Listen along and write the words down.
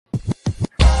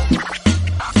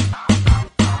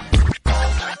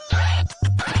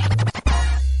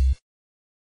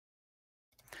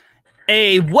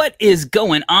Hey, what is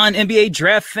going on, NBA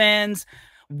draft fans?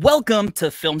 Welcome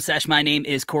to Film Sesh. My name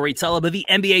is Corey Tulaba, the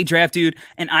NBA draft dude,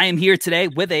 and I am here today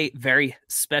with a very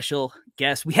special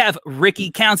guest. We have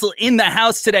Ricky Council in the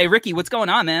house today. Ricky, what's going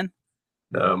on, man?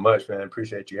 Not much, man.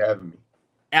 Appreciate you having me.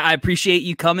 I appreciate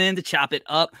you coming to chop it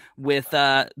up with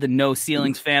the No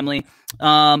Ceilings family.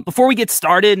 Before we get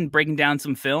started and breaking down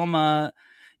some film, I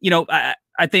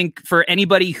think for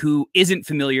anybody who isn't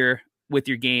familiar with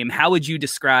your game, how would you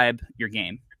describe your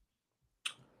game?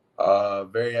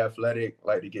 Very athletic,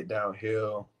 like to get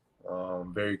downhill.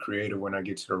 Very creative when I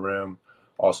get to the rim.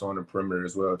 Also on the perimeter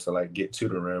as well to like get to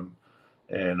the rim.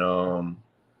 And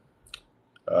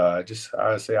just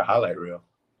I would say a highlight reel.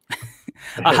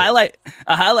 A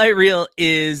highlight reel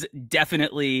is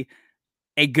definitely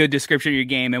a good description of your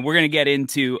game, and we're going to get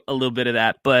into a little bit of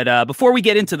that. But before we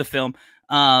get into the film,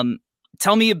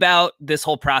 tell me about this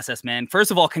whole process, man. First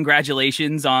of all,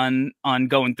 congratulations on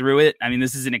going through it. I mean,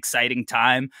 this is an exciting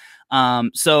time.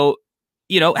 So,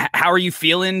 how are you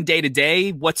feeling day to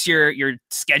day? What's your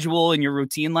schedule and your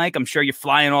routine like? I'm sure you're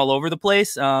flying all over the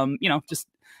place. Just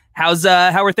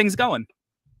how are things going?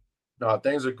 No,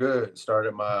 things are good.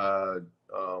 Started my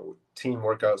team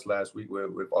workouts last week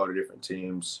with all the different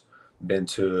teams.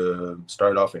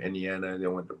 Started off in Indiana,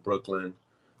 then went to Brooklyn.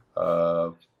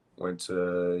 Went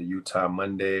to Utah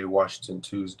Monday, Washington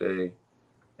Tuesday,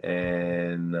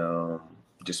 and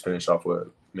just finished off with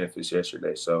Memphis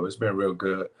yesterday. So it's been real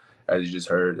good. As you just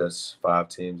heard, that's 5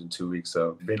 teams in 2 weeks.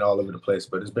 So been all over the place,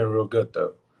 but it's been real good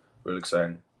though. Real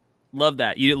exciting. Love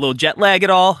that. You did a little jet lag at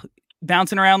all,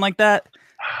 bouncing around like that?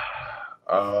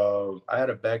 I had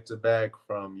a back-to-back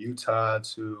from Utah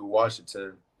to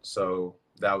Washington, so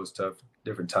that was tough.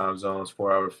 Different time zones,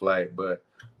 4-hour flight, but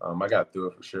I got through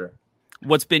it for sure.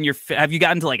 What's been have you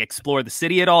gotten to like explore the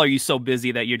city at all? Or are you so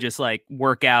busy that you're just like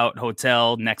workout,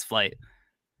 hotel, next flight?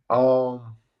 I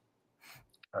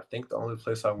think the only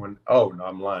place I went, oh no,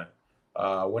 I'm lying.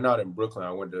 I went out in Brooklyn.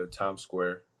 I went to Times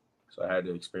Square, so I had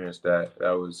to experience that.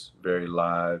 That was very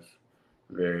live,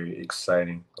 very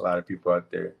exciting. A lot of people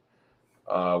out there.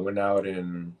 Went out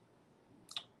in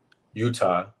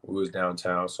Utah. We was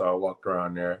downtown, so I walked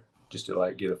around there just to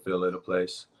like get a feel of the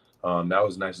place. That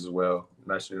was nice as well,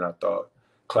 nicer than I thought.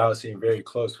 Clouds seemed very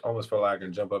close, almost felt like I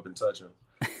can jump up and touch them.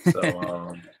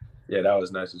 So yeah, that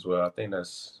was nice as well. I think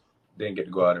didn't get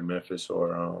to go out in Memphis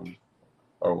or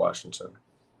Washington.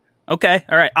 Okay,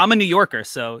 all right. I'm a New Yorker,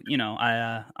 so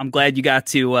I'm glad you got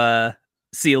to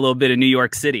see a little bit of New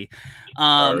York City.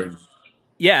 Already.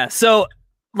 Yeah, so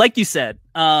like you said,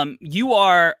 you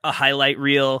are a highlight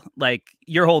reel, like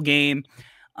your whole game.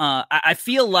 I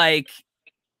feel like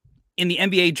in the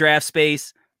NBA draft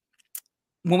space,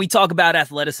 when we talk about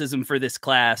athleticism for this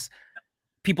class,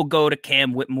 people go to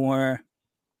Cam Whitmore.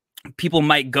 People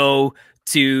might go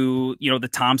to, the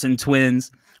Thompson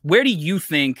twins. Where do you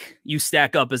think you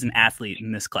stack up as an athlete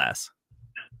in this class?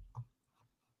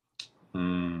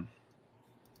 Top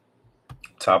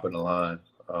of the line.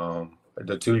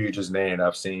 The 2 you just named,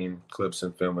 I've seen clips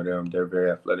and film of them. They're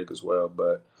very athletic as well,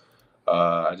 but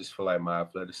I just feel like my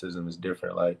athleticism is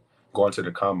different. Like going to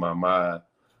the combine, my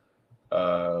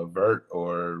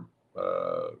vertical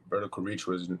reach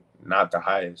was not the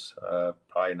highest,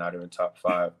 probably not even top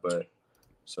 5, but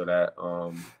so that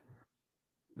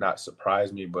not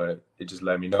surprised me, but it just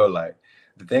let me know like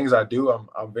the things I do,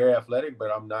 I'm very athletic, but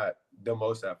I'm not the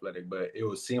most athletic, but it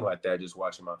would seem like that just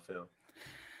watching my film.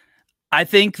 I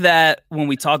think that when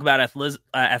we talk about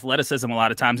athleticism, a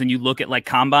lot of times, and you look at like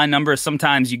combine numbers,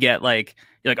 sometimes you're like,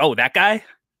 oh, that guy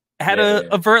had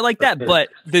a vert like that. But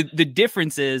the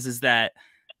difference is that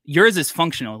yours is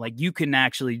functional. Like you can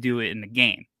actually do it in the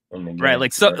game, right?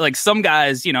 Like like some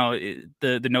guys, the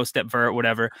no step vert,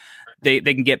 whatever, they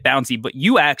can get bouncy, but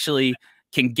you actually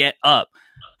can get up.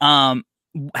 How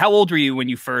old were you when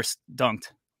you first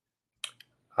dunked?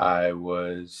 I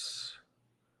was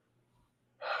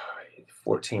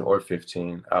 14 or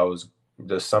 15. I was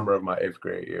the summer of my 8th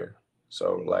grade year.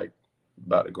 So like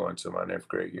about to go into my 9th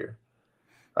grade year.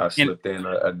 I slipped in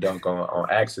a dunk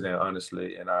on accident,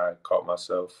 honestly, and I caught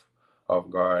myself off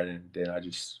guard, and then I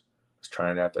just was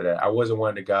trying after that. I wasn't one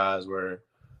of the guys where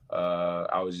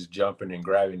I was just jumping and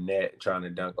grabbing net trying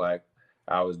to dunk like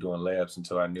I was doing layups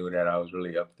until I knew that I was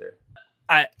really up there.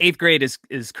 8th grade is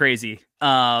crazy.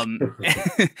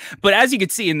 But as you can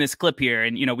see in this clip here,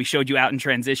 and we showed you out in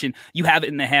transition, you have it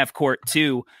in the half court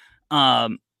too.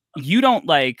 You don't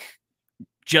like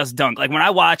just dunk. Like when I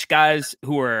watch guys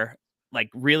who are like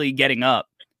really getting up,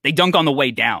 they dunk on the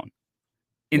way down.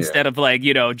 Yeah. instead of like,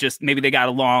 you know, just maybe they got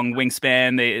a long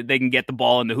wingspan, they can get the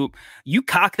ball in the hoop. You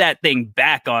cock that thing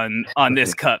back on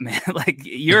this cut, man. Like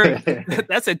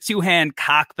that's a two-hand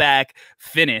cock back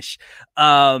finish.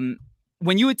 When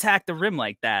you attack the rim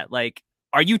like that, like,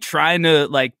 are you trying to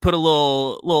like put a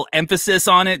little emphasis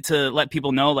on it to let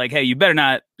people know like, hey, you better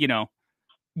not, you know,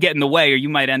 get in the way or you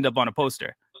might end up on a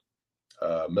poster?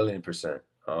 1,000,000%.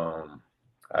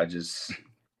 I just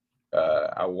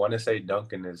I want to say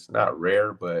dunking is not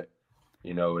rare, but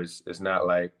you know, it's not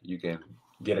like you can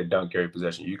get a dunk every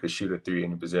possession. You could shoot a three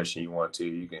any possession you want to.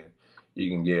 You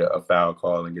can get a foul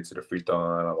call and get to the free throw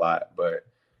line a lot, but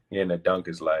getting a dunk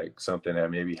is like something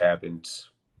that maybe happens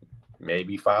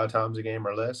maybe 5 times a game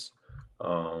or less.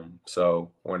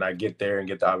 So when I get there and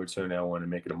get the opportunity, I want to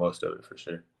make the most of it for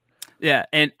sure. Yeah,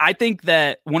 and I think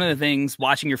that one of the things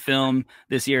watching your film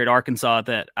this year at Arkansas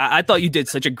that I thought you did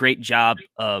such a great job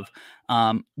of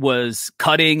was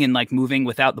cutting and like moving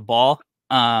without the ball.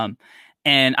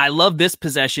 And I love this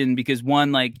possession because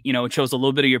one, like, you know, it shows a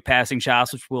little bit of your passing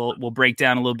shots, which we'll break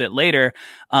down a little bit later.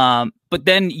 But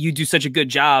then you do such a good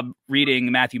job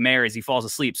reading Matthew Mayer as he falls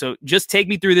asleep. So just take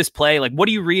me through this play. Like, what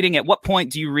are you reading? At what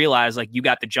point do you realize like you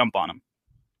got the jump on him?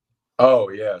 Oh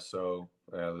yeah, so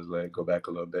let's go back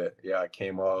a little bit. Yeah, I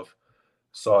came off,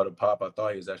 saw the pop. I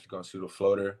thought he was actually going to shoot a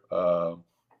floater.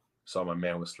 Saw my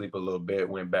man was asleep a little bit,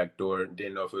 went back door,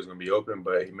 didn't know if it was going to be open,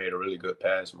 but he made a really good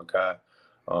pass, Makai.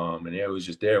 And yeah, it was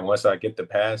just there. And once I get the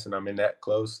pass and I'm in that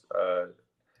close,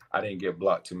 I didn't get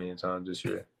blocked too many times this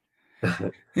year.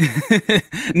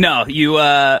 No, you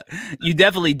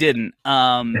definitely didn't.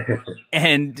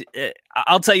 And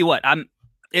I'll tell you what,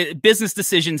 business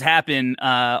decisions happen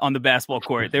on the basketball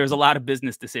court. There's a lot of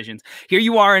business decisions. Here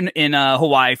you are in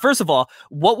Hawaii. First of all,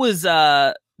 what was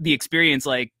the experience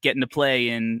like getting to play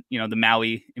in, you know, the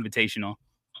Maui Invitational?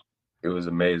 It was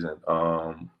amazing.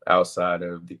 Outside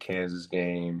of the Kansas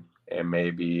game and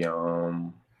maybe our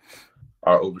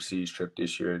overseas trip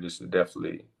this year, this is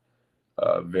definitely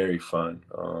very fun.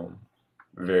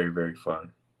 Very, very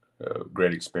fun.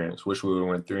 Great experience. Wish we would have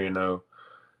went 3-0.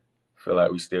 Feel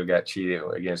like we still got cheated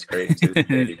against Creighton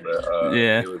today, but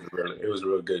yeah, it was a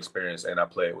real good experience, and I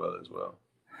played well as well.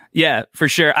 Yeah, for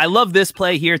sure. I love this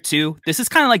play here too. This is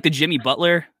kind of like the Jimmy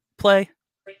Butler play.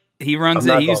 He runs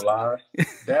I'm not gonna lie,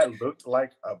 that looked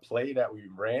like a play that we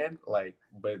ran, like,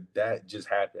 but that just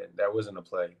happened. That wasn't a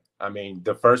play. I mean,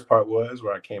 the first part was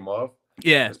where I came off.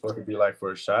 Yeah, it's supposed to be like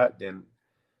for a shot. Then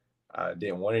I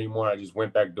didn't want it anymore. I just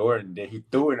went back door, and then he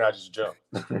threw it, and I just jumped.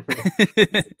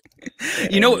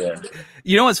 You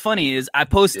know what's funny is I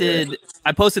posted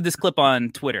this clip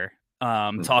on Twitter,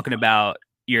 talking about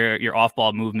your off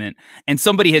ball movement, and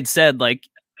somebody had said like,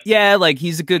 yeah, like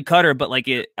he's a good cutter, but like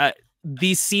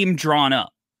these seem drawn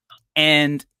up,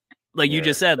 and like you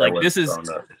just said, like this is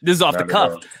off the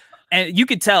cuff, and you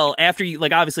could tell after you,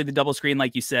 like, obviously the double screen,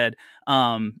 like you said,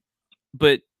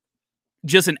 but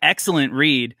just an excellent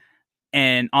read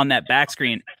and on that back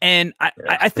screen. And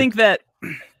I think that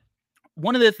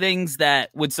one of the things that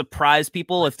would surprise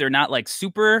people if they're not like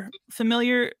super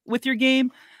familiar with your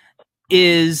game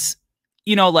is,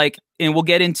 you know, like, and we'll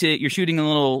get into your shooting a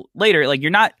little later, like you're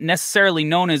not necessarily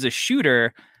known as a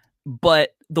shooter,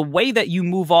 but the way that you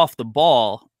move off the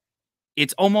ball,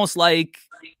 it's almost like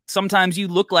sometimes you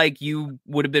look like you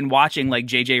would have been watching like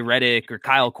JJ Redick or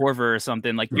Kyle Korver or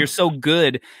something. Like you're so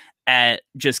good at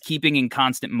just keeping in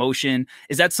constant motion.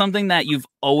 Is that something that you've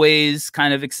always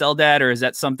kind of excelled at, or is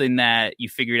that something that you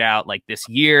figured out like this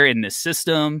year in this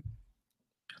system?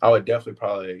 I would definitely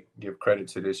probably give credit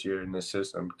to this year in this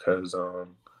system because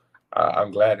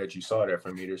I'm glad that you saw that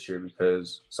from me this year,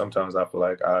 because sometimes I feel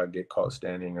like I get caught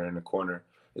standing or in the corner,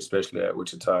 especially at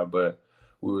Wichita, but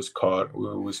we was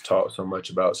taught so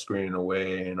much about screening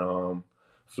away and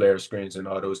flare screens and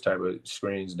all those type of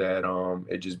screens that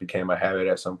it just became a habit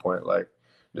at some point. Like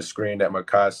the screen that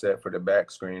Makai set for the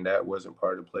back screen, that wasn't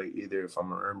part of the play either, if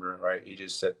I'm remembering right. He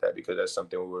just set that because that's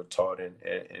something we were taught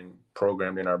and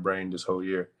programmed in our brain this whole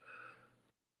year.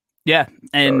 Yeah.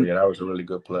 And so, yeah, that was a really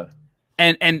good play.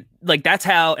 And like that's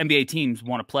how NBA teams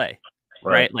want to play,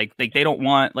 right? Like they don't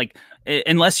want, like,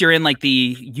 unless you're in like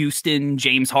the Houston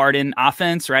James Harden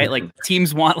offense, right? Like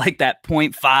teams want like that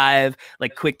 0.5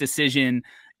 like quick decision,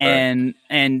 and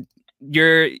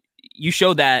you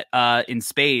show that in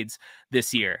spades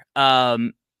this year.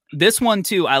 This one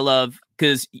too, I love,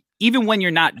 because even when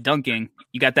you're not dunking,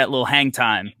 you got that little hang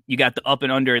time, you got the up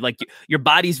and under, like your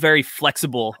body's very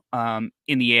flexible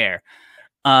in the air.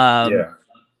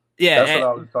 Yeah, that's what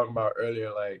I was talking about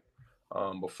earlier. Like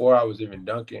before I was even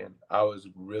dunking, I was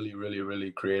really, really,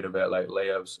 really creative at like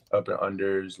layups, up and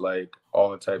unders, like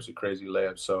all types of crazy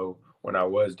layups. So when I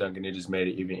was dunking, it just made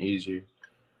it even easier.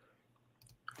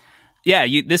 Yeah,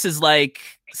 this is like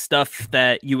stuff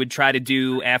that you would try to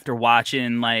do after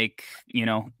watching, like, you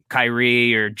know,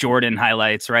 Kyrie or Jordan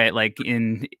highlights, right? Like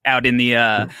out in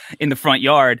the front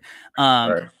yard.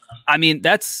 Right. I mean,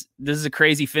 this is a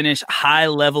crazy finish, high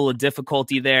level of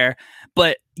difficulty there,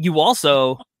 but you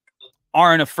also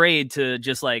aren't afraid to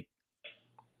just like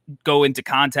go into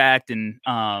contact and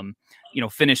you know,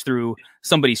 finish through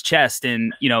somebody's chest.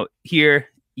 And you know, here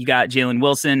you got Jalen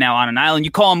Wilson now on an island.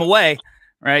 You call him away,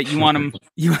 right? You want him,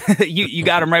 you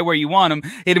got him right where you want him.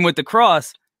 Hit him with the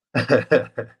cross,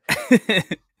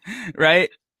 right?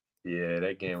 Yeah,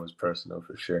 that game was personal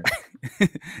for sure.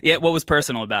 Yeah, what was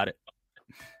personal about it?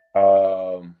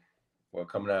 Well,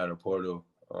 coming out of the portal,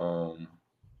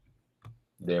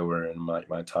 they were in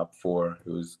my top 4. It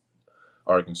was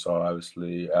Arkansas,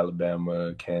 obviously,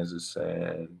 Alabama, Kansas,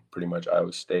 and pretty much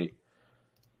Iowa State.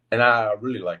 And I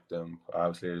really liked them.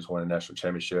 Obviously, they just won a national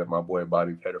championship. My boy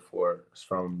Bobby Pettiford is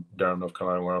from Durham, North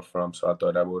Carolina, where I'm from, so I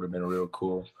thought that would have been real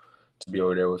cool to be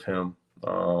over there with him.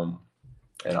 And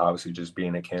obviously just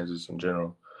being in Kansas in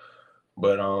general.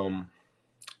 But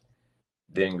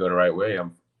didn't go the right way.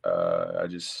 I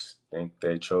just think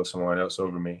they chose someone else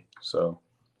over me. So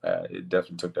it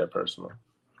definitely took that personal.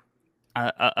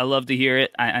 I love to hear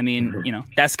it. I mean, you know,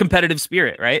 that's competitive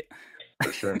spirit, right?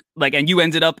 For sure. Like, and you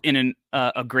ended up in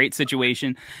a great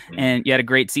situation, and you had a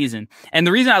great season. And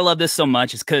the reason I love this so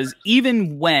much is because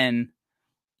even when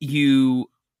you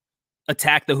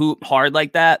attack the hoop hard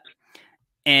like that,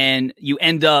 and you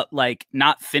end up like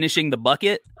not finishing the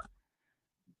bucket,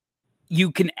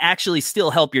 you can actually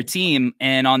still help your team.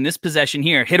 And on this possession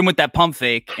here, hit him with that pump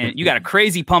fake, and you got a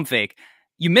crazy pump fake.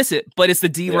 You miss it, but it's the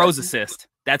D Rose assist.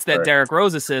 That's that Derrick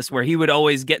Rose assist where he would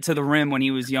always get to the rim when he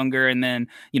was younger, and then,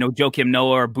 you know, Joakim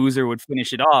Noah or Boozer would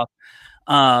finish it off.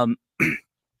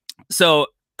 So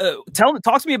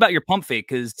talk to me about your pump fake,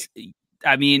 because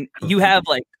I mean, you have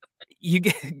like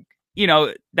you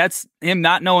know, that's him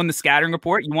not knowing the scattering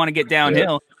report. You want to get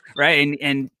downhill, right?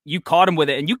 And you caught him with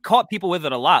it, and you caught people with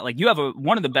it a lot. Like, you have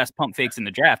one of the best pump fakes in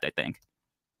the draft, I think.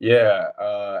 Yeah,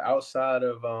 outside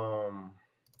of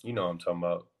you know what I'm talking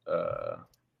about.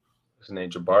 His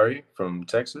name Jabari from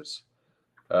Texas.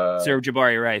 Sir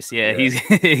Jabari Rice. Yeah,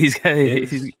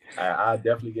 I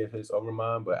definitely give his over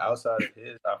mine, but outside of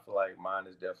his, I feel like mine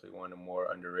is definitely one of the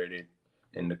more underrated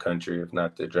in the country, if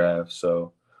not the draft.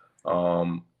 So,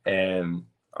 and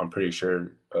I'm pretty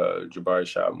sure Jabari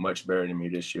shot much better than me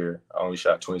this year. I only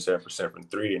shot 27% from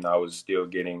 3, and I was still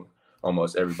getting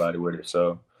almost everybody with it.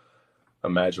 So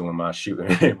imagine when my shooting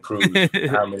improves,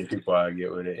 how many people I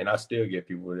get with it. And I still get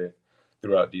people with it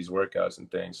throughout these workouts and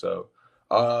things. So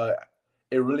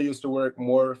it really used to work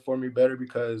more for me better,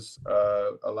 because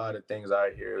a lot of things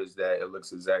I hear is that it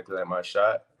looks exactly like my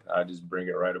shot. I just bring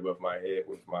it right above my head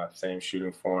with my same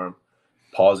shooting form,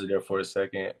 pause it there for a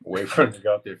second, wait for them to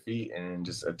get off their feet, and then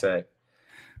just attack.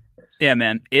 Yeah,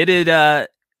 man.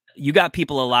 You got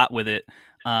people a lot with it.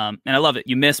 And I love it.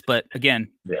 You miss, but again,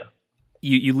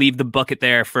 you leave the bucket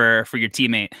there for your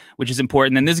teammate, which is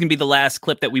important. And this is gonna be the last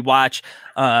clip that we watch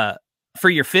for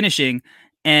your finishing.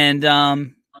 And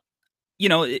you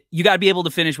know, you got to be able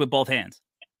to finish with both hands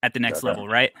at the next level,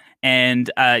 right? And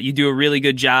you do a really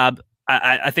good job.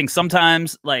 I think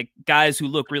sometimes, like, guys who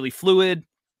look really fluid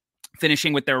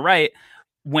finishing with their right,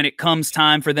 when it comes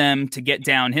time for them to get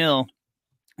downhill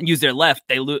and use their left,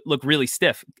 they look really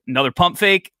stiff. Another pump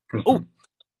fake. Oh,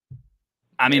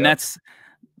 I mean, that's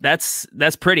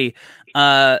pretty.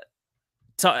 So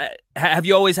have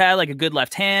you always had like a good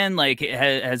left hand? Like,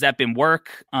 has that been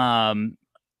work?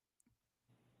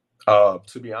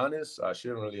 To be honest, I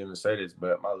shouldn't really even say this,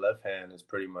 but my left hand is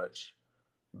pretty much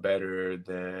better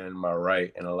than my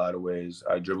right in a lot of ways.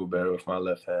 I dribble better with my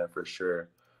left hand for sure.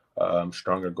 I'm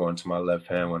stronger going to my left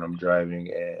hand when I'm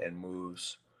driving and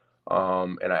moves.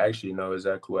 And I actually know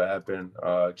exactly what happened.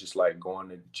 Just like going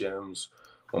to gyms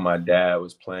when my dad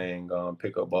was playing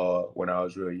pickup ball when I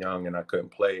was really young and I couldn't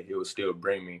play, he would still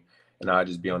bring me, and I'd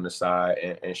just be on the side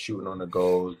and shooting on the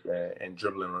goals and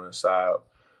dribbling on the side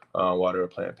while they were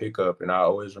playing pickup. And I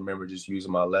always remember just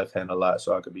using my left hand a lot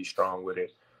so I could be strong with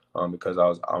it, because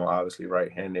I'm obviously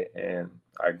right-handed, and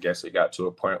I guess it got to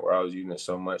a point where I was using it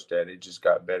so much that it just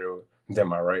got better than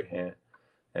my right hand.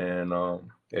 And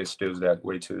it still is that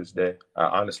way to this day. I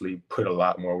honestly put a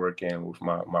lot more work in with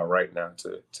my right now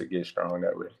to get strong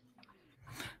that way.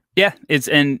 Yeah,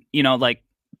 and you know, like,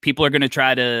 people are going to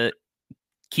try to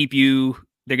keep you.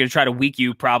 They're going to try to weak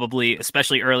you, probably,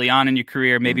 especially early on in your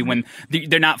career, maybe when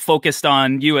they're not focused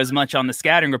on you as much on the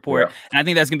scouting report. And I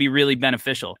think that's going to be really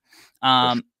beneficial.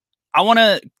 I want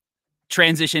to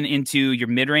transition into your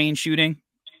mid-range shooting.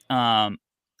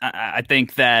 I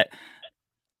think that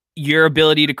your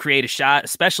ability to create a shot,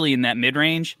 especially in that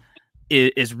mid-range,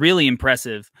 is really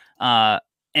impressive.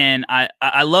 And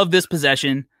I love this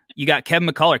possession. You got Kevin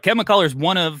McCullough. Kevin McCullough is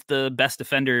one of the best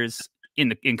defenders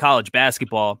in college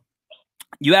basketball.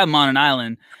 You have him on an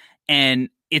island, and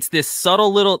it's this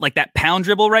subtle little, like that pound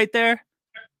dribble right there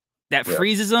that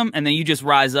freezes them, and then you just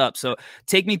rise up. So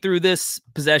take me through this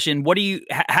possession.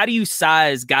 How do you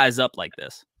size guys up like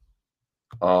this?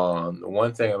 The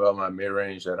one thing about my mid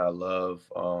range that I love,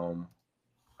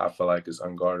 I feel like is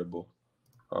unguardable.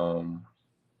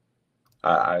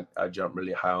 I jump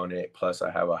really high on it. Plus, I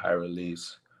have a high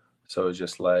release, so it's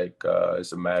just like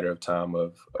it's a matter of time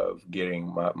of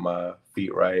getting my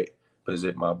feet right,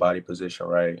 my body position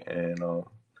right, and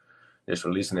just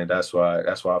releasing it. That's why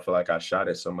I feel like I shot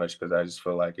it so much, because I just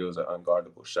feel like it was an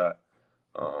unguardable shot.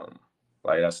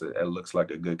 Like it looks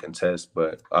like a good contest,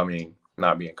 but I mean,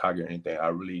 not being cocky or anything, I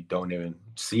really don't even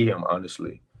see him,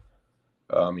 honestly.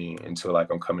 Until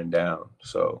like I'm coming down.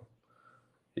 So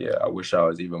yeah, I wish I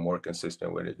was even more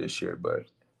consistent with it this year, but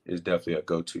it's definitely a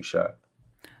go-to shot.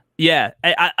 Yeah,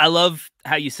 I love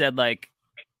how you said like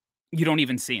you don't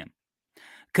even see him,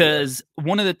 because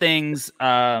one of the things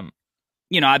I've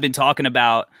been talking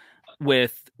about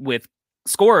with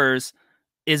scorers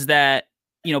is that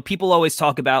people always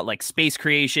talk about like space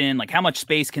creation, like how much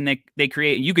space can they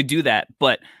create. You could do that,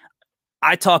 but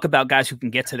I talk about guys who can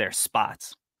get to their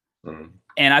spots. Mm-hmm.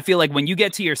 And I feel like when you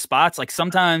get to your spots, like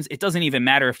sometimes it doesn't even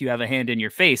matter if you have a hand in your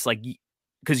face, like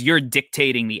because you're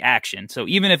dictating the action. So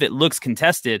even if it looks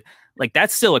contested, like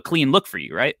that's still a clean look for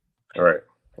you, right? Right,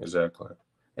 exactly.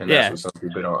 And that's what some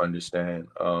people don't understand.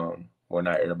 Well,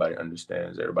 not everybody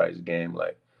understands everybody's game.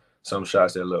 Like some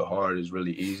shots that look hard is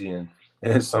really easy,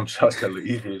 and some shots that look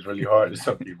easy is really hard to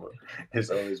some people. It's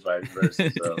always vice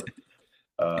versa. So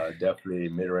definitely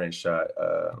mid-range shot,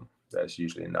 that's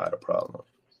usually not a problem.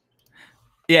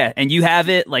 Yeah, and you have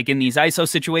it like in these ISO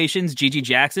situations. Gigi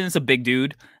Jackson is a big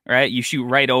dude, right? You shoot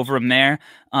right over him there.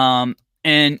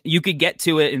 And you could get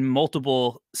to it in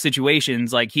multiple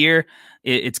situations. Like here,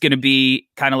 it's going to be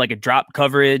kind of like a drop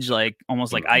coverage, like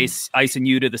almost like icing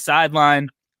you to the sideline.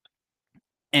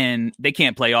 And they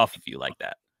can't play off of you like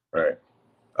that.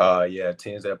 Right. Yeah,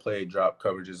 teams that play drop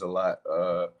coverages a lot.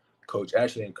 Coach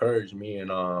actually encouraged me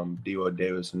and D.O.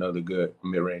 Davis, another good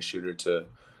mid-range shooter, to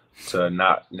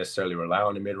not necessarily rely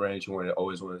on the mid-range. He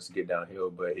always wanted us to get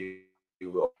downhill, but he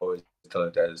will always tell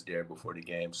us that it's there before the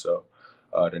game. So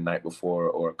the night before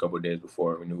or a couple of days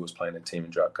before, when he was playing a team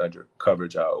in drop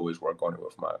coverage, I always work on it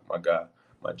with my guy,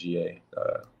 my GA.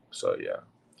 So yeah,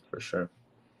 for sure.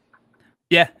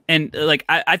 Yeah, and like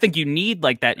I think you need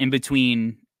like that in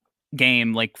between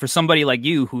game, like for somebody like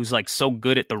you who's like so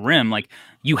good at the rim, like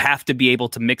you have to be able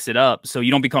to mix it up so you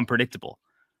don't become predictable,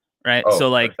 right? Oh, so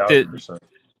like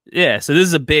yeah, so this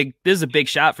is a big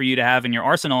shot for you to have in your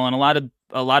arsenal, and a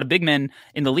lot of big men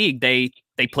in the league they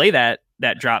play that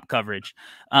drop coverage.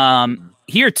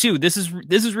 Here too, this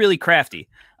is really crafty.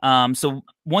 So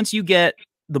once you get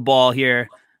the ball here,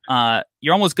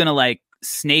 you're almost gonna like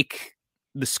snake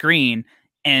the screen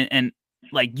and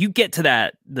like you get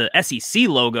to the SEC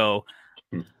logo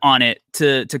on it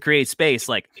to create space.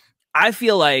 Like I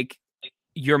feel like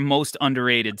your most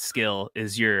underrated skill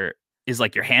is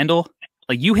like your handle.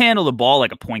 Like you handle the ball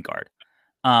like a point guard.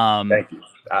 Thank you.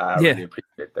 I really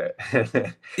appreciate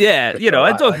that. Yeah,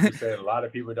 like you said, a lot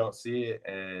of people don't see it,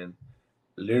 and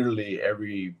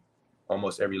literally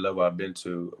almost every level I've been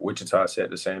to, Wichita said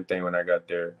the same thing when I got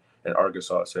there, and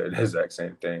Arkansas said the exact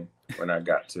same thing when I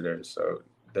got to there. So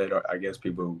I guess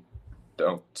people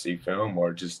don't see film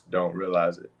or just don't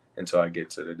realize it until I get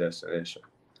to the destination.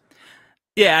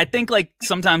 Yeah, I think like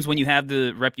sometimes when you have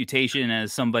the reputation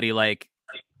as somebody like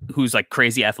who's like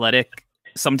crazy athletic,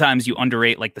 sometimes you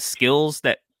underrate like the skills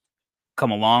that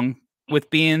come along with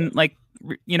being like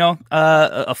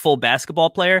a full basketball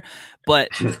player. But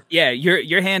yeah,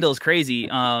 your handle is crazy.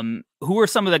 Who are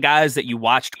some of the guys that you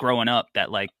watched growing up that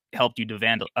like helped you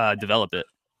develop it?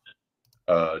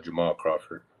 Jamal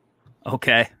Crawford.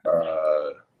 Okay.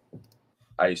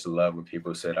 I used to love when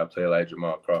people said I play like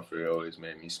Jamal Crawford. It always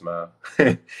made me smile.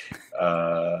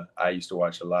 I used to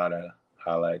watch a lot of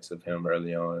highlights of him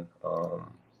early on.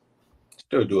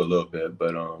 Still do a little bit,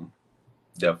 but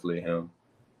definitely him.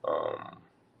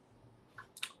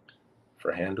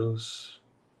 For handles,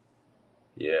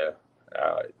 yeah,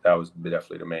 that was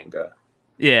definitely the main guy.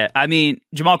 Yeah, I mean,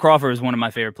 Jamal Crawford is one of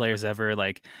my favorite players ever.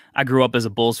 Like, I grew up as a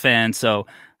Bulls fan, so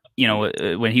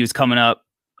when he was coming up,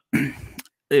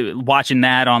 watching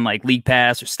that on like League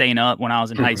Pass or staying up when I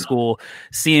was in high school,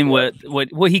 seeing what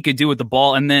he could do with the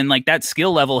ball, and then like that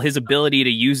skill level, his ability to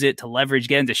use it to leverage,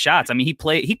 get into shots. I mean,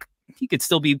 he could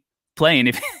still be playing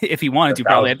if he wanted to.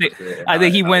 Probably, I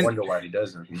think he went. I wonder why he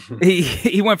doesn't.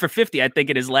 he went for 50. I think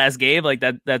in his last game, like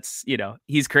that's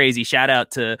he's crazy. Shout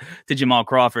out to Jamal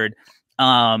Crawford.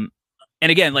 And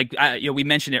again, like we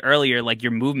mentioned it earlier, like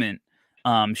your movement,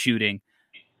 shooting,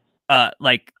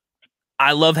 like.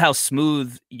 I love how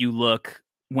smooth you look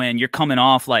when you're coming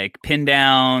off like pin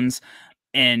downs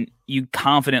and you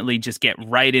confidently just get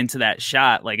right into that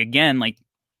shot. Like, again, like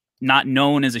not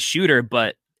known as a shooter,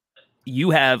 but you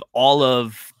have all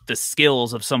of the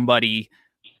skills of somebody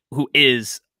who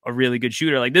is a really good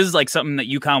shooter. Like, this is like something that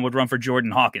UConn would run for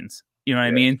Jordan Hawkins. You know what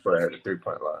I mean? For the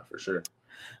 3-point line, for sure.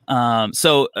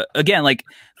 So again, like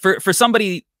for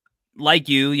somebody like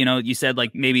you said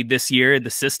like maybe this year, the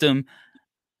system,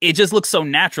 it just looks so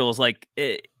natural. It's like,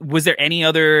 was there any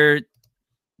other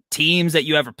teams that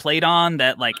you ever played on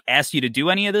that like asked you to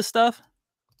do any of this stuff?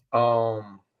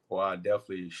 Well, I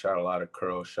definitely shot a lot of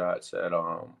curl shots at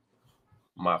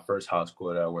my first high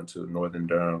school that I went to, Northern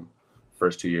Durham.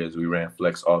 First 2 years, we ran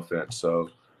flex offense. So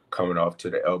coming off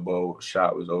to the elbow,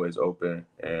 shot was always open.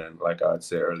 And like I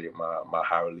said earlier, my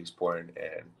high release point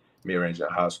and mid-range in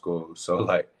high school. So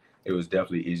like it was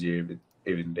definitely easier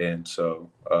even then.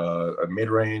 So a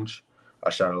mid-range,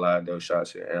 I shot a lot of those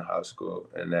shots in high school,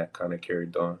 and that kind of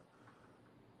carried on.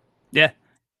 Yeah,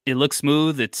 it looks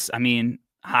smooth. It's, I mean,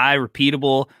 high,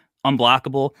 repeatable,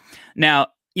 unblockable. Now,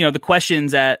 the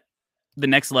questions at the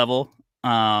next level,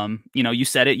 you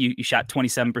said it, you shot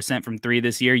 27% from three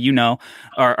this year,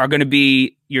 are going to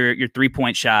be your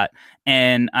 3-point shot.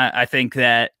 And I think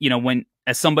that, when,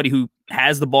 as somebody who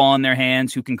has the ball in their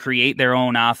hands, who can create their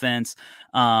own offense,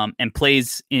 and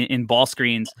plays in ball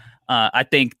screens, I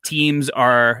think teams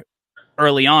are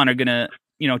early on are going to,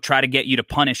 try to get you to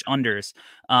punish unders.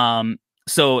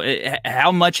 So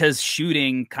how much has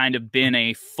shooting kind of been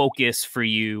a focus for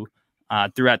you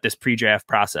throughout this pre-draft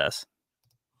process?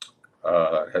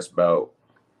 That's about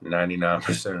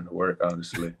 99% of the work,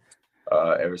 honestly.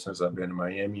 Ever since I've been in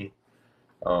Miami,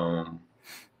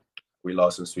 we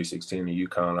lost in Sweet 16 to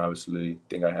UConn. Obviously, I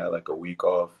think I had like a week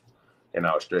off, and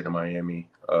I was straight to Miami.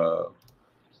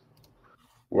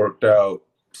 Worked out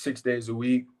 6 days a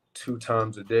week, 2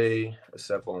 times a day,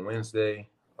 except on Wednesday.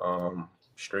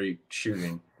 Straight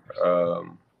shooting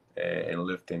and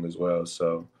lifting as well.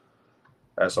 So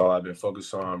that's all I've been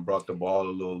focused on. Brought the ball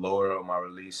a little lower on my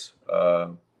release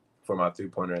for my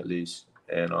 3-pointer at least,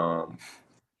 and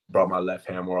brought my left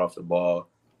hand more off the ball.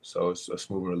 So it's a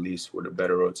smooth release with a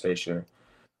better rotation.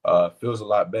 Feels a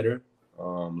lot better.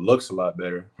 Looks a lot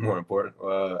better. More important.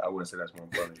 I wouldn't say that's more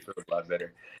important. It feels a lot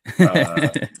better.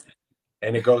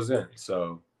 And it goes in.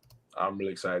 So I'm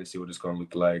really excited to see what it's going to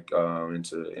look like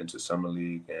into summer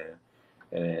league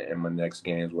and my next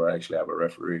games where I actually have a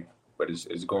referee. But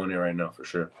it's going in right now for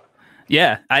sure.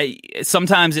 Yeah,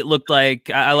 sometimes it looked like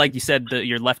I like you said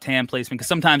your left hand placement, because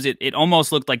sometimes it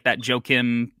almost looked like that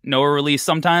Joakim Noah release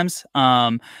sometimes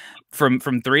from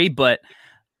three. But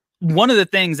one of the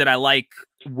things that I like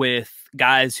with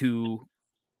guys who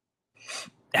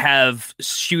have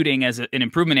shooting as an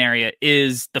improvement area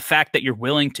is the fact that you're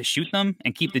willing to shoot them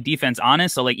and keep the defense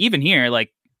honest. So like even here,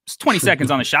 like it's 20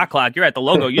 seconds on the shot clock, you're at the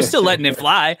logo, you're still letting it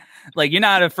fly. Like you're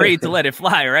not afraid to let it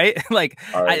fly, right? Like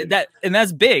right.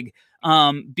 That's big.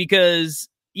 Because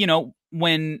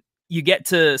when you get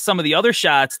to some of the other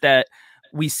shots that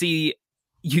we see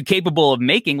you capable of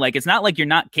making, like it's not like you're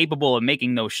not capable of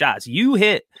making those shots. You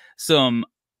hit some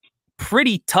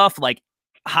pretty tough, like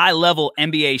high level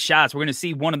NBA shots. We're going to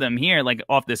see one of them here, like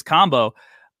off this combo.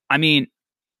 I mean,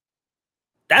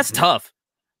 that's tough.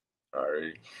 All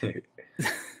right.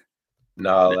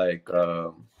 No, like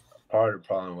part of the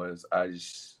problem was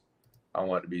I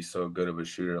want to be so good of a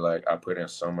shooter. Like I put in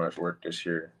so much work this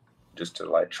year just to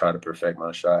like try to perfect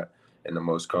my shot in the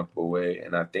most comfortable way.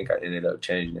 And I think I ended up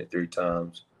changing it 3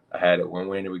 times. I had it one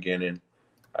way in the beginning,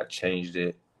 I changed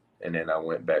it, and then I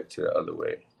went back to the other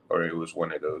way. Or it was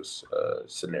one of those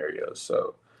scenarios.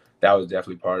 So that was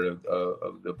definitely part of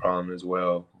the problem as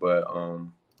well. But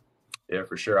yeah,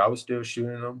 for sure, I was still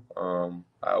shooting them.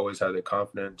 I always had the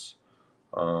confidence.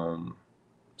 So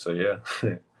yeah.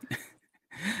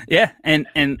 Yeah,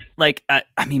 and like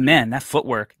I mean, man, that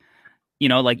footwork.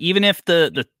 Like even if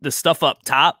the stuff up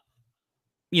top,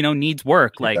 needs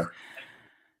work, like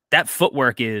that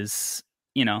footwork is,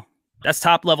 that's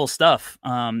top level stuff.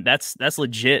 That's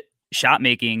legit shot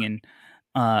making. And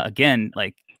again,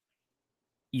 like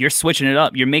you're switching it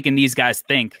up, you're making these guys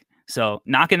think. So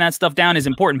knocking that stuff down is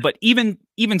important. But even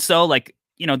so, like,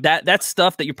 you know, that's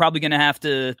stuff that you're probably going to have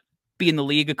to be in the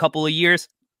league a couple of years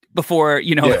before,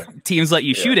 you know, teams let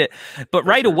you shoot it. But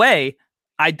right away,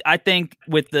 I think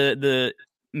with the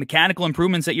mechanical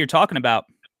improvements that you're talking about,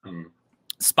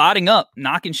 spotting up,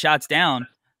 knocking shots down,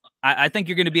 I think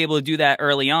you're going to be able to do that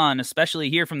early on,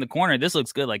 especially here from the corner. This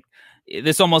looks good. Like,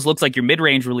 this almost looks like your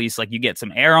mid-range release. Like, you get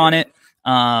some air on it.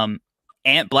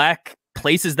 Ant Black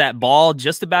places that ball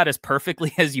just about as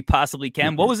perfectly as you possibly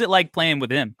can. What was it like playing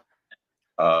with him?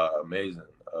 Amazing.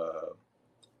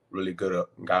 Really good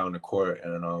guy on the court,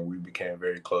 and we became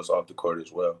very close off the court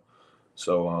as well.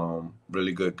 So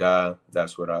really good guy.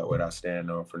 That's what I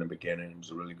stand on from the beginning.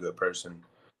 He's a really good person.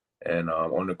 And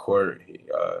on the court,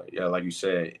 yeah, like you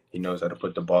said, he knows how to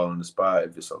put the ball on the spot,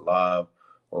 if it's a lob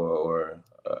or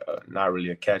not really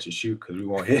a catch and shoot, because we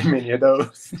won't hit many of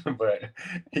those. But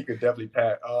he could definitely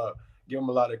pass. Give him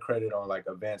a lot of credit on like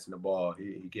advancing the ball.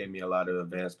 He gave me a lot of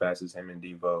advanced passes, him and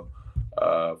Devo,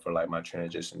 for like my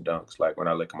transition dunks. Like when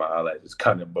I look at my highlights, it's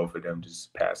kind of both of them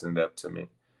just passing it up to me.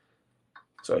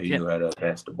 So he knew how to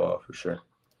advance the ball for sure.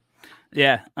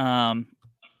 Yeah.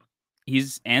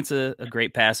 Ant's a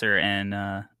great passer,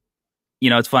 and you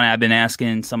know, it's funny. I've been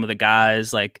asking some of the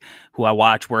guys like who I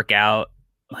watch work out,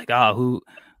 like,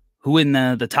 who in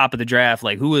the top of the draft,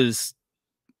 like who was,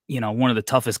 you know, one of the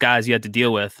toughest guys you had to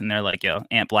deal with, and they're like, yo,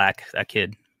 Ant Black, that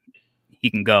kid, he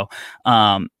can go.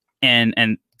 And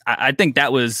I think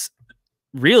that was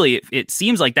really, it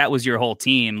seems like that was your whole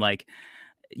team. Like,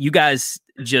 you guys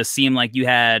just seemed like you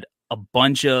had a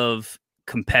bunch of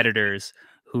competitors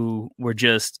who were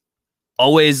just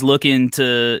always looking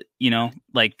to, you know,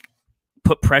 like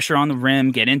put pressure on the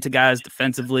rim, get into guys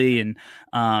defensively. And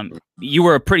you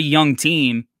were a pretty young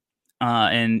team,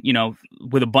 and, you know,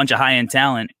 with a bunch of high end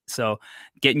talent. So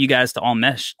getting you guys to all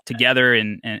mesh together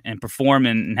and perform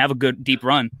and have a good deep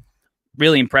run,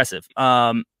 really impressive.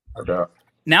 Now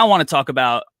I want to talk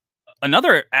about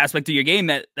another aspect of your game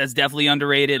that's definitely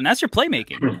underrated, and that's your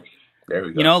playmaking. There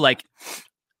we go. You know, like,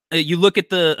 you look at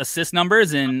the assist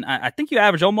numbers, and I think you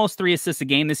average almost 3 assists a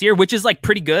game this year, which is like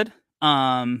pretty good.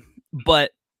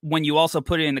 But when you also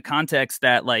put it in the context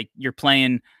that like you're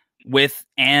playing with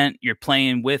Ant, you're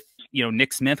playing with, you know,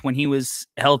 Nick Smith when he was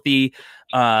healthy.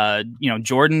 You know,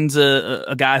 Jordan's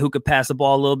a guy who could pass the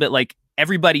ball a little bit. Like,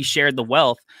 everybody shared the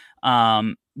wealth.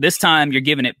 This time you're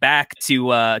giving it back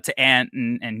to Ant,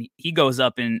 and he goes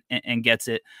up and gets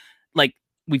it. Like,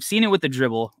 we've seen it with the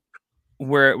dribble.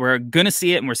 We're gonna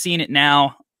see it, and we're seeing it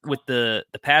now with the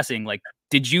passing. Like,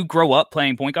 did you grow up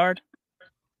playing point guard?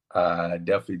 I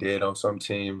definitely did on some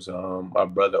teams. My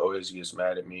brother always gets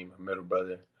mad at me, my middle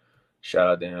brother. Shout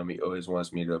out to him. He always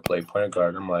wants me to play point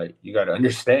guard. I'm like, you got to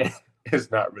understand,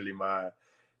 it's not really my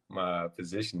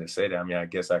position to say that. I mean, I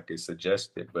guess I could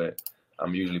suggest it, but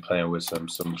I'm usually playing with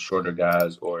some shorter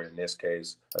guys, or in this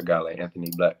case, a guy like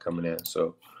Anthony Black coming in.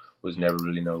 So was never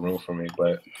really no room for me.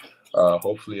 But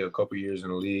hopefully a couple years in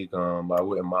the league, I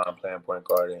wouldn't mind playing point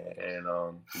guard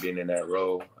and being in that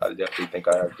role. I definitely think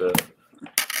I have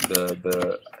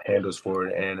the handles for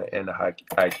it and the high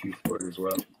IQ for it as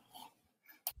well.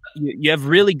 You have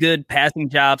really good passing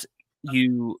jobs.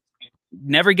 You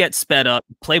never get sped up.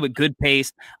 Play with good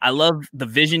pace. I love the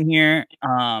vision here.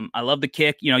 I love the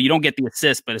kick. You know, you don't get the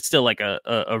assist, but it's still like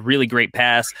a really great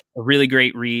pass, a really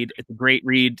great read. It's a great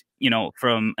read, you know,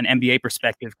 from an NBA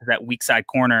perspective, because that weak side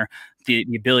corner, the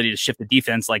ability to shift the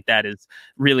defense like that is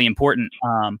really important.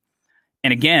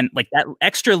 And again, like that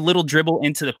extra little dribble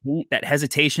into the paint, that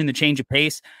hesitation to change of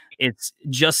pace, it's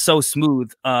just so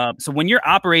smooth. So when you're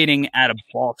operating at a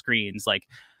ball screens, like,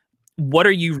 what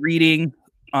are you reading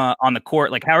on the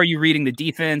court? Like, how are you reading the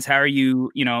defense? How are you,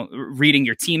 you know, reading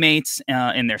your teammates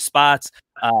in their spots?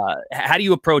 How do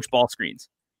you approach ball screens?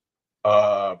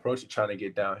 Approach it trying to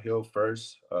get downhill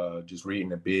first, just reading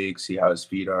the big, see how his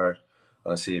feet are,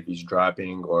 see if he's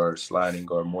dropping or sliding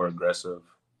or more aggressive.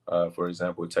 For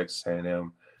example, Texas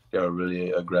A&M, they were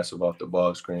really aggressive off the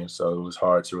ball screen, so it was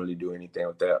hard to really do anything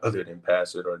with that other than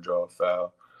pass it or draw a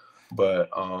foul. But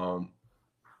other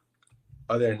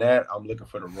than that, I'm looking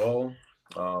for the roll.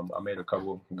 I made a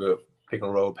couple good pick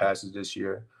and roll passes this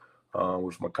year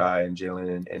with Makai and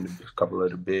Jalen and a couple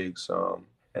of the bigs.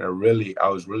 And I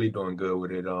was really doing good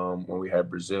with it when we had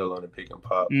Brazil on the pick and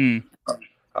pop.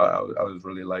 I was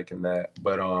really liking that.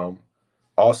 But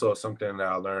also something that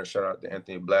I learned, shout out to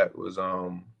Anthony Black, was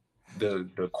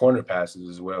the corner passes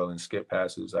as well and skip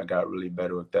passes. I got really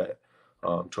better with that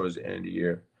towards the end of the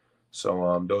year.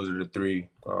 So those are the three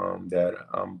that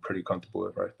I'm pretty comfortable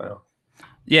with right now.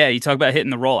 Yeah, you talk about hitting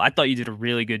the roll. I thought you did a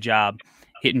really good job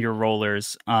hitting your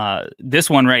rollers. This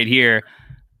one right here,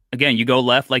 again, you go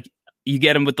left, like you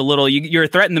get them with the little, you're a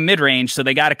threat in the mid range, so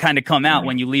they got to kind of come out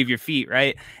when you leave your feet,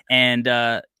 right? And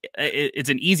it's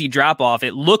an easy drop off.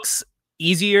 It looks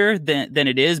easier than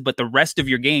it is, but the rest of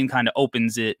your game kind of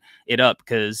opens it up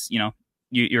because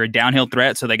you're a downhill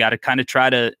threat, so they got to kind of try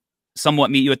to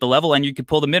somewhat meet you at the level, and you can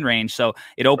pull the mid range, so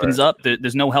it opens up.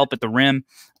 There's no help at the rim.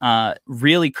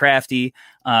 Really crafty,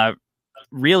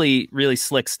 really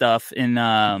slick stuff. And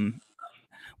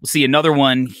we'll see another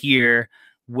one here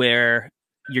where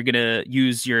you're gonna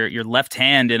use your left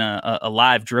hand in a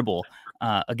live dribble.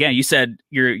 Again, you said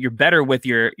you're better with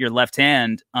your left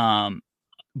hand,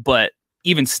 but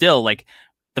even still, like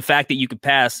the fact that you could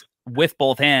pass with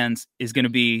both hands is going to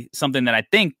be something that I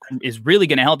think is really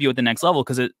going to help you at the next level,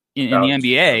 because in the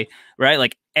NBA, right,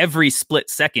 like every split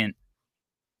second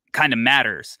kind of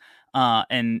matters.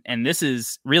 And this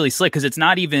is really slick because it's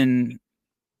not even,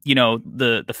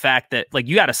 the fact that like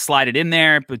you got to slide it in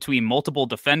there between multiple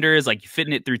defenders, like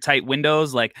fitting it through tight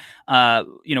windows. Like,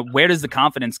 where does the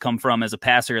confidence come from as a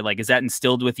passer? Like, is that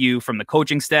instilled with you from the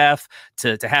coaching staff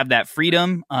to have that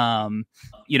freedom? Where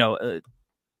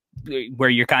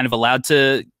you're kind of allowed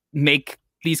to make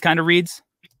these kind of reads?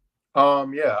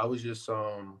 Yeah, I was just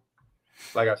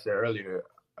like I said earlier,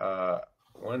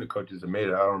 one of the coaches that made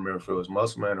it, I don't remember if it was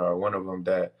Musselman or one of them,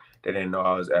 that they didn't know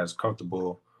I was as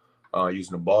comfortable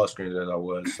using the ball screens as I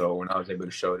was. So when I was able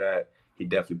to show that, he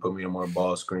definitely put me on more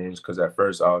ball screens, because at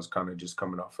first I was kind of just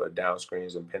coming off of down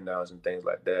screens and pin downs and things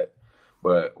like that.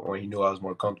 But when he knew I was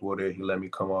more comfortable there, he let me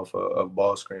come off of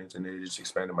ball screens, and it just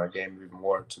expanded my game even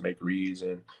more to make reads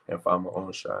and find my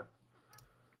own shot.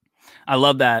 I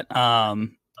love that.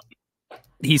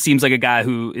 He seems like a guy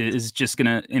who is just going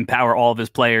to empower all of his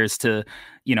players to,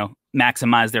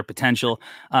 maximize their potential.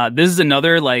 This is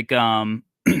another like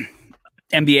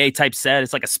NBA type set.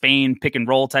 It's like a Spain pick and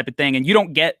roll type of thing, and you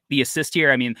don't get the assist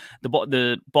here. I mean,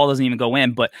 the ball doesn't even go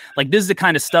in, but like this is the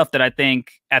kind of stuff that I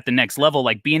think at the next level,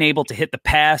 like being able to hit the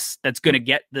pass that's going to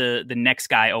get the next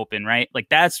guy open, right? Like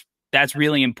that's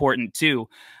really important too.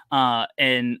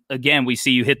 And again, we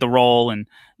see you hit the roll, and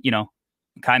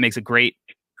Kai makes a great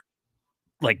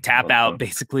like tap out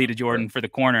basically to Jordan for the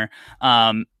corner.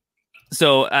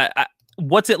 So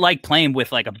what's it like playing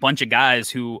with like a bunch of guys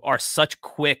who are such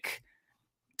quick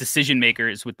decision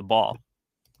makers with the ball?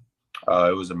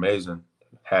 It was amazing.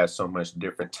 Had so much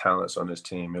different talents on this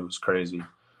team. It was crazy.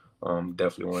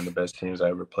 Definitely one of the best teams I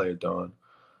ever played on.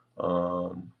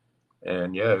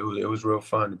 And yeah, it was real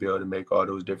fun to be able to make all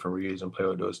those different reads and play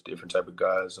with those different type of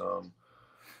guys.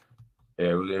 Yeah,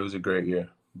 it was a great year.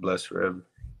 Blessed forever.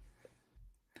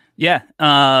 Yeah.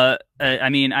 I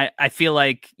mean, I feel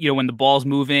like, when the ball's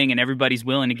moving and everybody's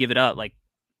willing to give it up, like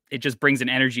it just brings an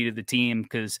energy to the team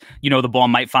because, the ball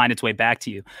might find its way back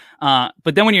to you.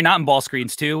 But then when you're not in ball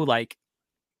screens too, like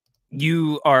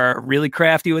you are really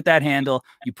crafty with that handle.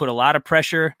 You put a lot of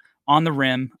pressure on the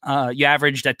rim. You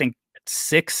averaged, I think,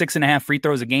 6.5 free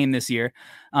throws a game this year.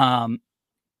 And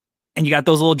you got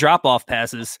those little drop off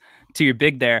passes to your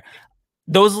big there.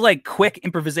 Those like quick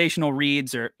improvisational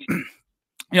reads are,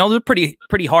 those are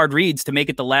pretty hard reads to make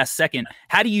it the last second.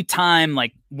 How do you time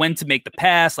like when to make the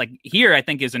pass? Like here, I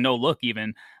think is a no look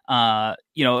even.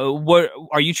 What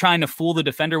are you trying to fool the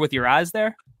defender with your eyes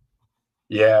there?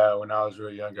 Yeah, when I was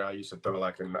real younger, I used to throw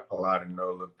like a lot of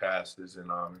no look passes, and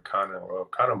kind of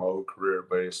my whole career,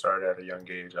 but it started at a young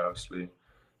age, obviously.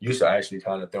 Used to actually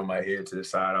kind of throw my head to the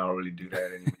side. I don't really do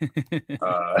that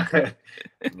anymore.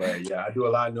 But yeah, I do a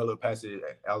lot of no-look passes.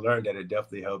 I learned that it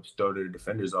definitely helps throw the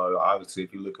defenders off. Obviously,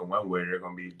 if you look at one way, they're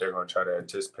gonna try to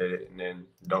anticipate it and then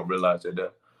don't realize that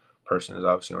the person is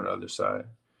obviously on the other side.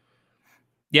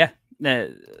 Yeah,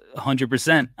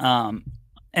 100%.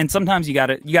 And sometimes you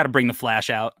gotta bring the flash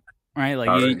out, right?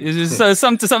 Like so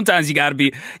sometimes you gotta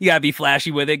be flashy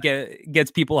with it.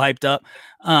 Gets people hyped up.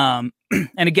 And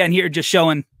again, here just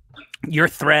showing your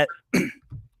threat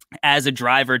as a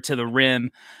driver to the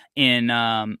rim in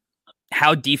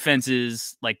how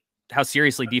defenses, like how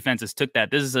seriously defenses took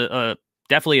that. This is a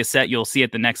definitely a set you'll see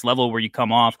at the next level where you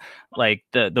come off like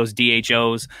those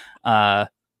DHOs.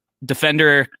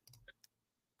 Defender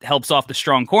helps off the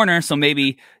strong corner, so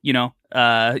maybe you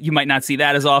might not see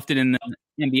that as often in the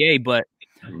NBA, but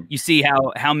you see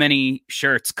how many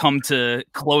shirts come to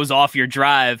close off your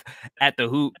drive at the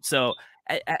hoop. So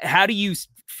how do you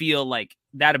feel like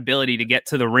that ability to get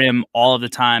to the rim all of the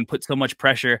time, put so much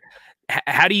pressure?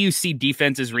 How do you see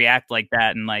defenses react like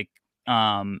that? And like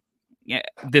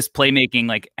this playmaking,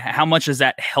 like how much does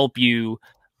that help you,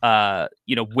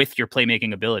 with your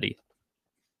playmaking ability?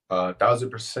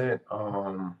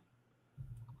 1,000%.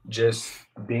 Just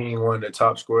being one of the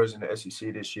top scorers in the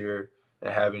SEC this year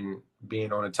and having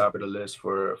being on the top of the list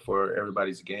for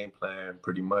everybody's game plan,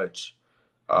 pretty much.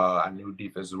 I knew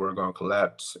defenses were going to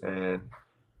collapse and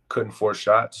couldn't force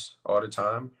shots all the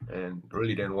time, and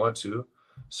really didn't want to,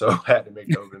 so I had to make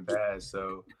the open pass.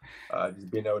 So just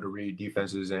being able to read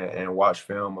defenses and watch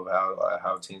film of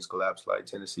how teams collapse. Like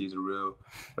Tennessee is a real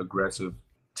aggressive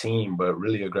team, but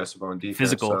really aggressive on defense.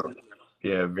 Physical. So,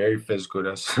 yeah, very physical.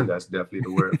 That's definitely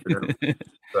the word for them.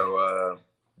 So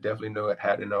definitely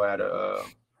had to know how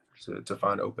to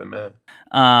find an open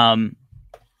man.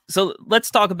 So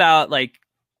let's talk about, like,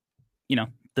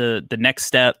 the next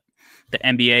step, the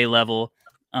NBA level.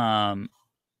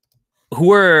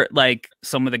 Who are, like,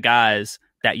 some of the guys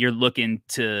that you're looking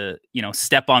to,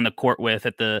 step on the court with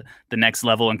at the next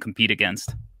level and compete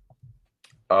against?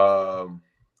 Well,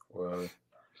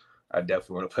 I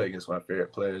definitely want to play against my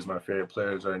favorite players. My favorite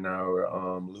players right now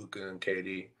are Luka and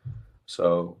KD.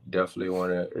 So definitely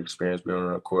want to experience being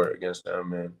on the court against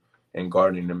them and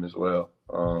guarding them as well.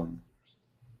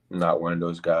 Not one of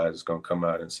those guys that's going to come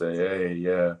out and say, hey,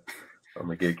 yeah, I'm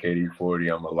going to get KD 40.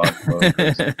 I'm going to lock them up.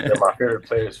 They're my favorite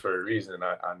players for a reason.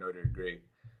 I know they're great.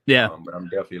 Yeah. But I'm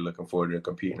definitely looking forward to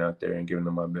competing out there and giving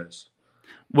them my best.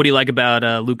 What do you like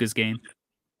about Luka's game?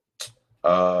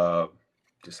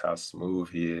 Just how smooth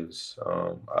he is.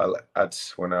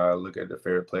 When I look at the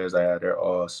favorite players I had, they're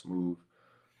all smooth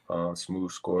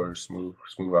scorers, smooth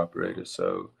operators.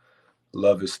 So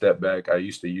love his step back. I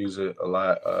used to use it a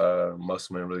lot.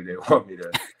 Musselman really didn't want me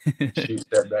to shoot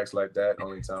step backs like that.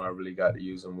 Only time I really got to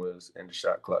use them was in the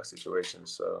shot clock situation.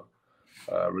 So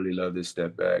I really love this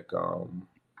step back. And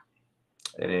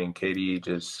then KD,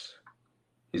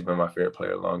 he's been my favorite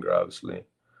player longer, obviously,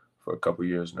 for a couple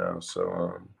years now.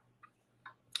 So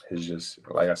it's just,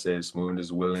 like I said, smoothness,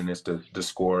 his willingness to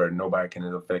score. Nobody can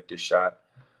affect his shot.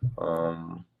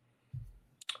 And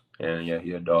yeah,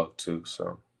 he a dog too.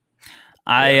 So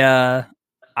I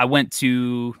went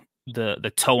to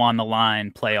the toe on the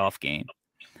line playoff game,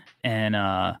 and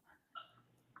I've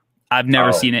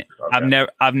never seen it. Okay.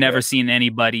 I've never seen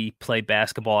anybody play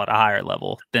basketball at a higher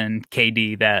level than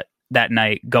KD that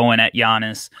night, going at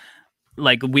Giannis.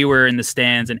 Like, we were in the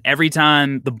stands, and every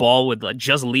time the ball would, like,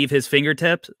 just leave his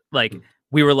fingertips, like,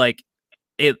 we were like,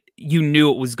 you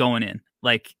knew it was going in.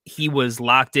 Like, he was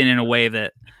locked in a way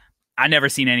that I never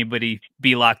seen anybody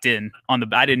be locked in on the.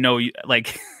 I didn't know,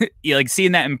 like, like,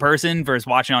 seeing that in person versus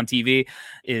watching on TV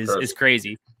is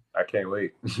crazy. I can't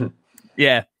wait.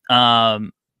 Yeah.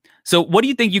 So what do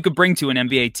you think you could bring to an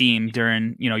NBA team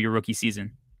during, your rookie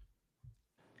season?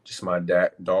 Just my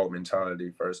dog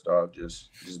mentality. First off,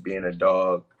 just being a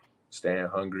dog, staying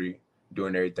hungry,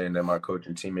 doing everything that my coach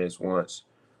and teammates wants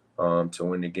to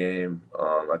win the game.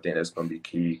 I think that's going to be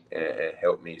key and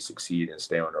help me succeed and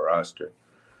stay on the roster.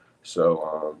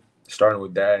 So starting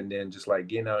with that, and then just, like,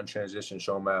 getting out in transition,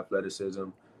 showing my athleticism,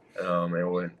 and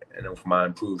then for my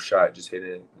improved shot, just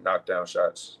hitting knockdown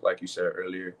shots, like you said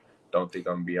earlier. Don't think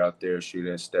I'm gonna be out there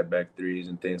shooting step back threes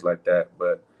and things like that,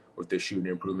 but with the shooting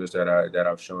improvements that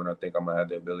I've shown, I think I'm gonna have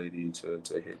the ability to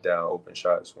hit down open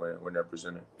shots when they're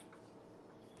presented.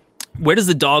 Where does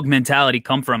the dog mentality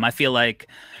come from? I feel like,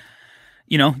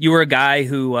 you were a guy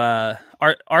who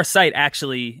our site,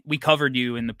 actually, we covered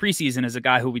you in the preseason as a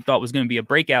guy who we thought was going to be a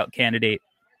breakout candidate.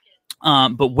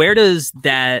 But where does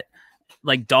that,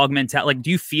 like, dog mentality, like,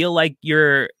 do you feel like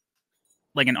you're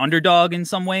like an underdog in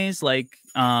some ways? Like,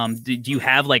 do you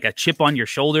have, like, a chip on your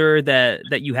shoulder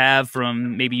that you have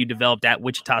from maybe you developed at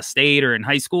Wichita State or in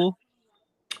high school?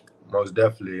 Most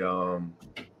definitely.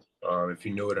 If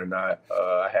you knew it or not,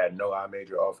 I had no high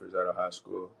major offers out of high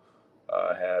school.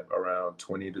 I had around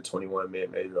 20 to 21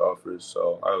 mid-major offers.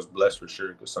 So I was blessed for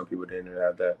sure, because some people didn't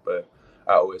have that. But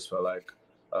I always felt like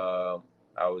I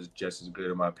was just as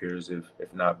good as my peers, if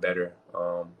not better,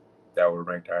 that were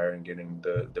ranked higher and getting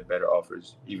the better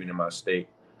offers, even in my state,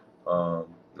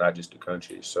 not just the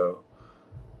country. So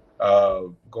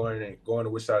going to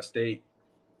Wichita State,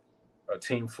 a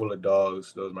team full of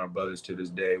dogs. Those are my brothers to this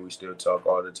day. We still talk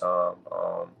all the time.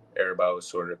 Everybody was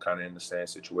sort of kind of in the same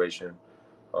situation.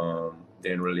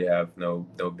 Didn't really have no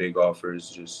big offers.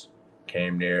 Just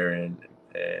came there and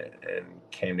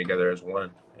came together as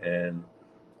one. And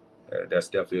that's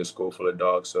definitely a school full of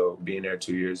dogs. So being there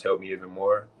 2 years helped me even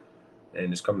more. And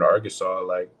just coming to Arkansas,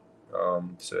 like,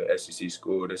 it's a SEC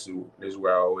school. This is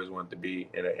where I always wanted to be,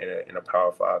 in a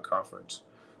Power 5 conference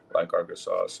like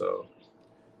Arkansas. So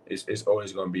it's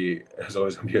always gonna be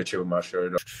a chip on my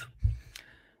shoulder.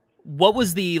 What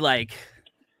was the, like,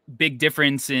 big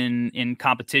difference in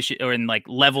competition, or in, like,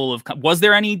 level of? Was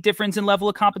there any difference in level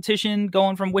of competition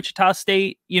going from Wichita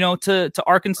State, to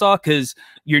Arkansas? Because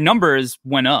your numbers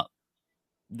went up.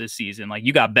 this season. Like,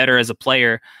 you got better as a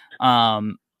player.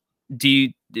 Was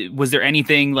there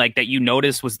anything like that you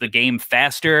noticed? Was the game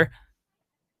faster?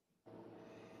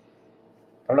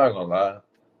 I'm not gonna lie.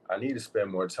 I need to spend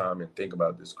more time and think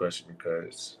about this question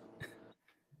because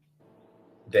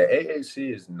the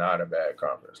AAC is not a bad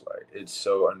conference. Like, it's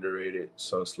so underrated,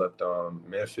 so slept on.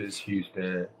 Memphis,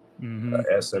 Houston,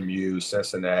 SMU,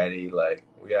 Cincinnati. Like,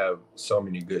 we have so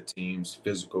many good teams,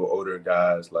 physical, older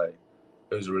guys. Like,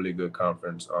 it was a really good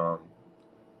conference.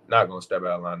 Not gonna step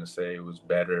out of line to say it was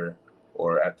better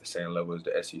or at the same level as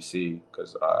the SEC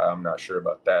because I'm not sure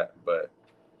about that, but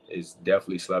it's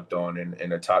definitely slept on,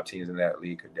 and the top teams in that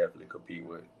league could definitely compete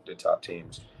with the top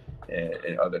teams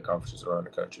in other conferences around the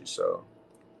country. So,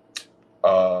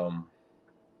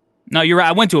 no, you're right.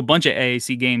 I went to a bunch of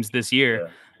AAC games this year.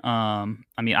 Yeah.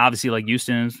 I mean, obviously, like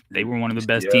Houston, they were one of the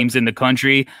best teams in the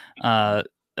country. I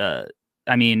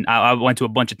mean, I went to a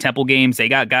bunch of Temple games. They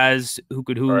got guys who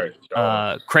could hoop.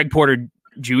 Right. Craig Porter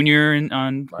Jr.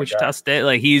 on Wichita State.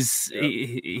 Like, he's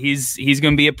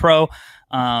going to be a pro.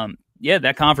 Yeah,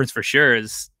 that conference for sure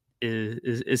is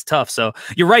tough. So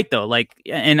you're right though. Like,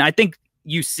 and I think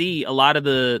you see a lot of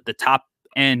the top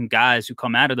end guys who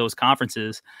come out of those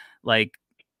conferences, like,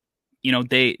 you know,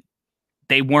 they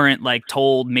weren't like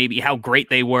told maybe how great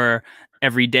they were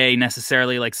every day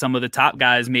necessarily, like some of the top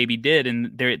guys maybe did,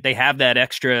 and they have that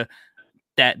extra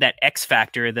that X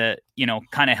factor that, you know,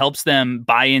 kind of helps them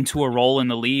buy into a role in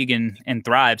the league and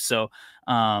thrive. So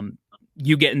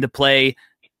you get into play,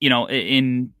 you know,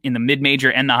 in the mid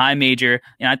major and the high major,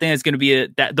 and I think it's going to be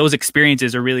that those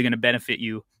experiences are really going to benefit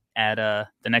you at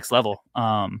the next level.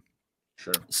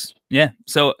 Sure. Yeah.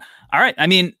 So, all right. I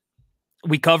mean,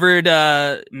 we covered,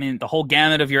 the whole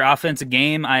gamut of your offensive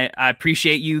game. I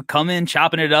appreciate you coming,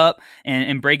 chopping it up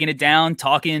and breaking it down,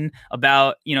 talking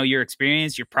about, you know, your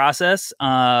experience, your process.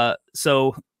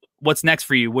 So what's next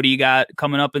for you? What do you got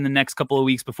coming up in the next couple of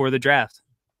weeks before the draft?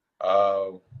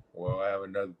 Well, I have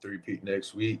another three-peat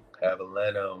next week. I have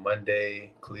Atlanta on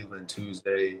Monday, Cleveland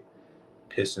Tuesday,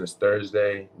 Pistons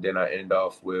Thursday. Then I end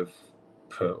off with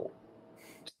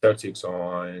Celtics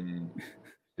on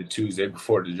the Tuesday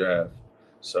before the draft.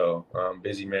 So I'm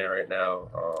busy man right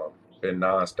now. Been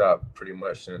nonstop pretty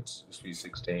much since Sweet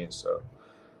 16. So,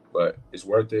 but it's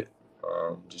worth it.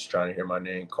 Just trying to hear my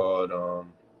name called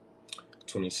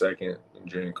 22nd and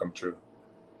dream come true.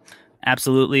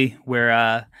 Absolutely. We're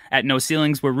at No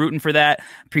Ceilings. We're rooting for that.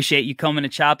 Appreciate you coming to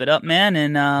chop it up, man.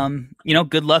 And, you know,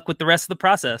 good luck with the rest of the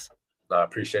process. I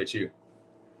appreciate you.